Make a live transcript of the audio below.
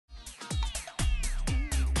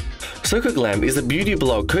Sokoglam is a beauty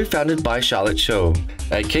blog co-founded by Charlotte Cho.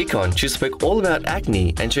 At KCON, she spoke all about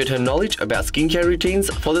acne and shared her knowledge about skincare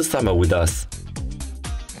routines for the summer with us.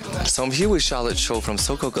 So I'm here with Charlotte Cho from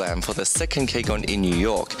Sokoglam for the second KCON in New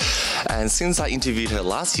York. And since I interviewed her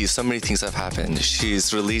last year, so many things have happened.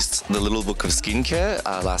 She's released the little book of skincare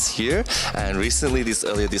last year, and recently,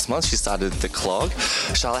 earlier this month, she started the Klog.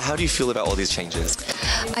 Charlotte, how do you feel about all these changes?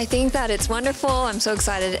 I think that it's wonderful. I'm so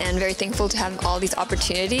excited and very thankful to have all these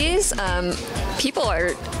opportunities. People are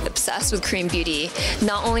obsessed with Korean beauty,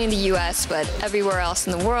 not only in the US, but everywhere else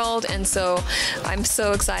in the world. And so I'm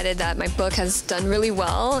so excited that my book has done really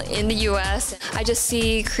well in the US. I just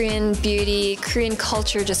see Korean beauty, Korean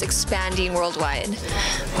culture just expanding worldwide.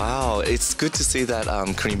 Wow, it's good to see that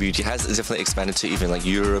Korean beauty has definitely expanded to even like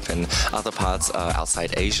Europe and other parts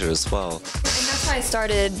outside Asia as well. And that's why I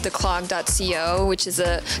started the Klog.co, which is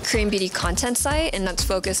a Korean beauty content site, and that's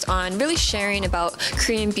focused on really sharing about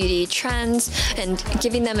Korean beauty trends and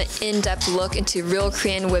giving them an in-depth look into real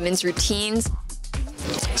Korean women's routines.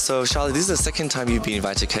 So Charlotte, this is the second time you've been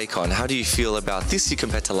invited to KCON. How do you feel about this year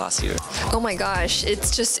compared to last year? Oh my gosh,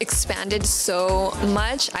 it's just expanded so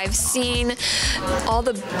much. I've seen all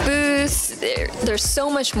the booths. There's so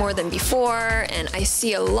much more than before, and I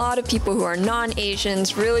see a lot of people who are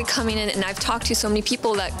non-Asians really coming in, and I've talked to so many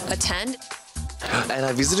people that attend. And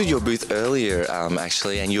I visited your booth earlier,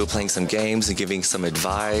 actually, and you were playing some games and giving some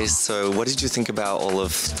advice. So what did you think about all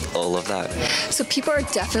of that? So people are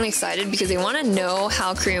definitely excited because they want to know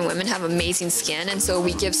how Korean women have amazing skin, and so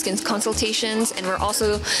we give skin consultations, and we're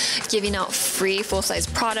also giving out free full-size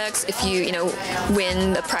products if you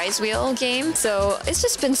win the prize wheel game. So it's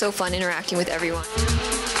just been so fun interacting with everyone.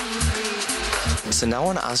 So now I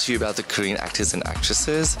want to ask you about the Korean actors and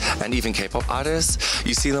actresses and even K-pop artists.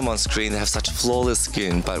 You see them on screen, they have such flawless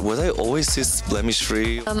skin, but were they always this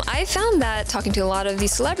blemish-free? I found that talking to a lot of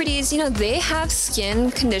these celebrities, they have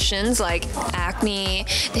skin conditions like acne,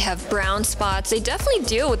 they have brown spots. They definitely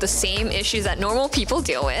deal with the same issues that normal people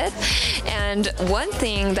deal with. And one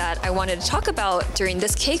thing that I wanted to talk about during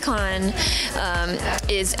this KCON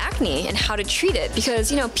is acne and how to treat it,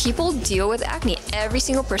 because people deal with acne. Every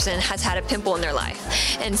single person has had a pimple in their life.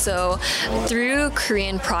 And so through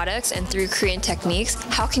Korean products and through Korean techniques,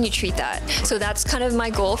 how can you treat that? So that's kind of my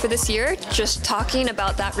goal for this year, just talking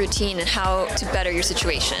about that routine and how to better your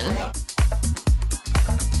situation.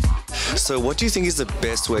 So what do you think is the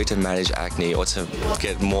best way to manage acne or to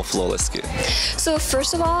get more flawless skin? So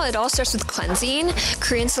first of all, it all starts with cleansing.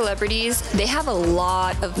 Korean celebrities, they have a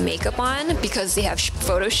lot of makeup on because they have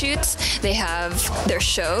photo shoots, they have their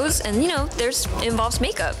shows, and there's involves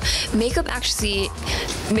makeup. Makeup actually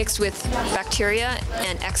mixed with bacteria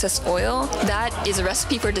and excess oil, that is a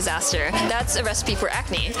recipe for disaster. That's a recipe for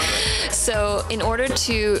acne. So in order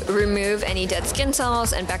to remove any dead skin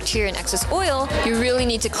cells and bacteria and excess oil, you really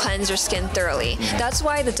need to cleanse your skin thoroughly. That's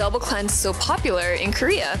why the double cleanse is so popular in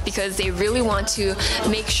Korea, because they really want to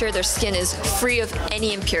make sure their skin is free of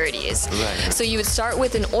any impurities. Right. So you would start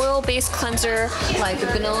with an oil-based cleanser like the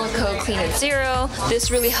Vanilla Co Clean at Zero. This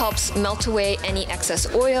really helps melt away any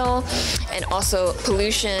excess oil and also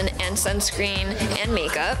pollution and sunscreen and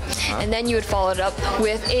makeup. And then you would follow it up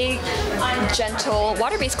with a gentle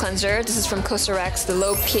water-based cleanser. This is from Cosrx, the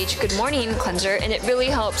low pH Good Morning cleanser, and it really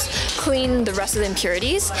helps clean the rest of the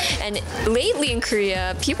impurities. And lately in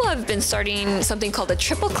Korea, people have been starting something called a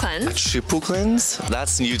triple cleanse. A triple cleanse?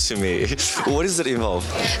 That's new to me. What does it involve?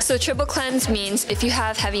 So triple cleanse means if you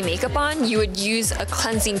have heavy makeup on, you would use a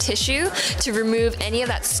cleansing tissue to remove any of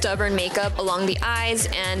that stubborn makeup along the eyes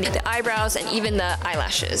and the eyebrows and even the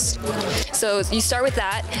eyelashes. So you start with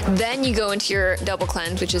that, then you go into your double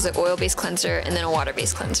cleanse, which is an oil-based cleanser and then a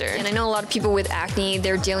water-based cleanser. And I know a lot of people with acne,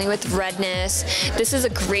 they're dealing with redness. This is a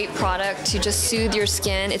great product to just soothe your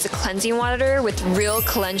skin. It's a cleansing water with real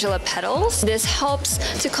calendula petals. This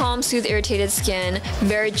helps to calm, soothe irritated skin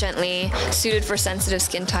very gently, suited for sensitive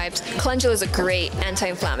skin types. Calendula is a great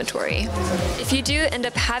anti-inflammatory. If you do end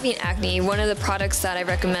up having acne, one of the products that I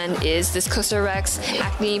recommend is this Cosrx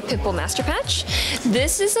Acne Pimple Master Patch.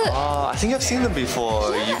 This is a... I think I've seen them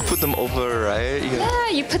before. Yeah. You put them over, right? Yeah,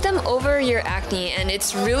 you put them over your acne, and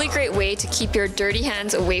it's a really great way to keep your dirty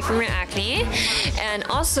hands away from your acne. And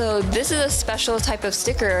also, this is a special type of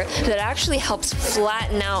sticker that actually helps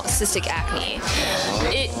flatten out cystic acne.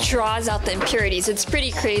 It draws out the impurities. It's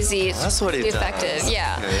pretty crazy. That's what it effective. does.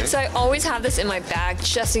 Yeah. Okay. So I always have this in my bag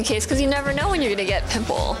just in case, because you never know when you're gonna get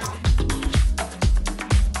pimple.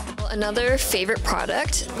 another favorite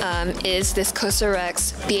product is this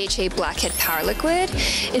COSRX BHA Blackhead Power Liquid.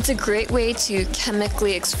 It's a great way to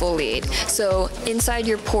chemically exfoliate. So inside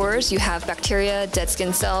your pores, you have bacteria, dead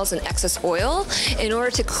skin cells, and excess oil. In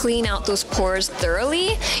order to clean out those pores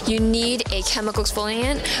thoroughly, you need a chemical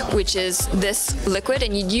exfoliant, which is this liquid,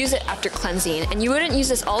 and you'd use it after cleansing. And you wouldn't use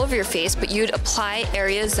this all over your face, but you'd apply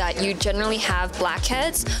areas that you generally have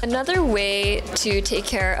blackheads. Another way to take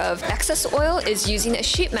care of excess oil is using a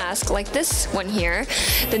sheet mask like this one here,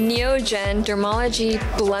 the Neogen Dermology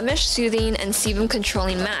Blemish Soothing and Sebum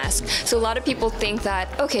Controlling Mask. So a lot of people think that,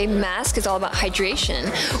 okay, mask is all about hydration.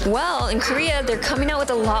 Well, in Korea, they're coming out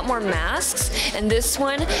with a lot more masks, and this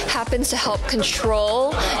one happens to help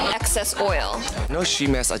control excess oil. I know sheet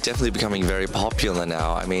masks are definitely becoming very popular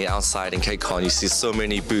now. I mean, outside in KCON, you see so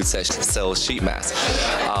many booths that sell sheet masks.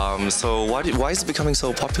 So why is it becoming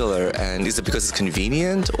so popular? And is it because it's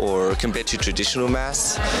convenient, or compared to traditional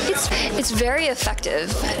masks? It's very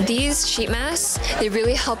effective. These sheet masks, they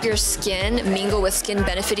really help your skin mingle with skin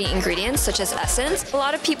benefiting ingredients such as essence. A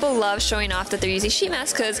lot of people love showing off that they're using sheet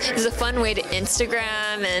masks because it's a fun way to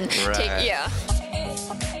Instagram and yeah.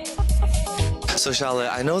 So Charlotte,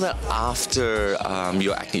 I know that after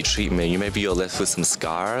your acne treatment, you're left with some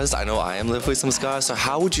scars. I know I am left with some scars. So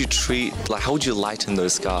how would you how would you lighten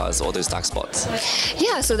those scars or those dark spots?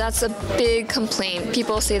 Yeah, so that's a big complaint.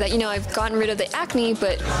 People say that, I've gotten rid of the acne,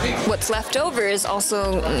 but what's left over is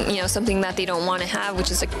also, something that they don't want to have, which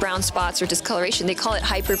is like brown spots or discoloration. They call it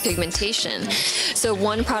hyperpigmentation. So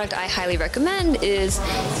one product I highly recommend is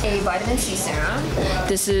a vitamin C serum.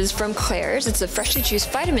 This is from Klairs. It's a freshly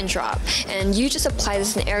juiced vitamin drop, and you just apply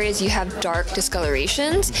this in areas you have dark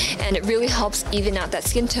discolorations, and it really helps even out that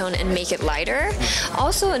skin tone and make it lighter.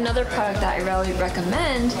 Also, another product that I really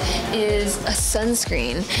recommend is a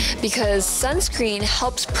sunscreen, because sunscreen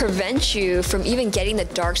helps prevent you from even getting the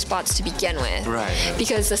dark spots to begin with. Right.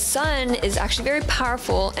 Because the sun is actually very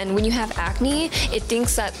powerful, and when you have acne, it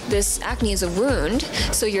thinks that this acne is a wound,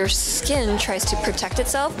 so your skin tries to protect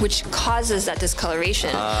itself, which causes that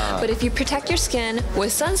discoloration. But if you protect your skin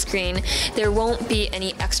with sunscreen, there won't be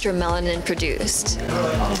any extra melanin produced.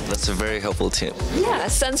 That's a very helpful tip. Yeah,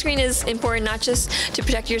 sunscreen is important not just to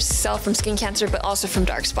protect yourself from skin cancer, but also from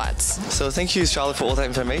dark spots. So thank you, Charlotte, for all that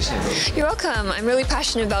information. You're welcome. I'm really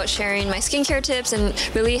passionate about sharing my skincare tips and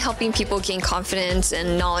really helping people gain confidence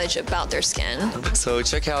and knowledge about their skin. So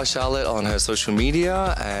check out Charlotte on her social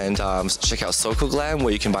media, and check out Sokoglam,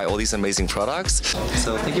 where you can buy all these amazing products.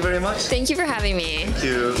 So thank you very much. Thank you for having me. Thank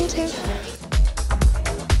you. You too.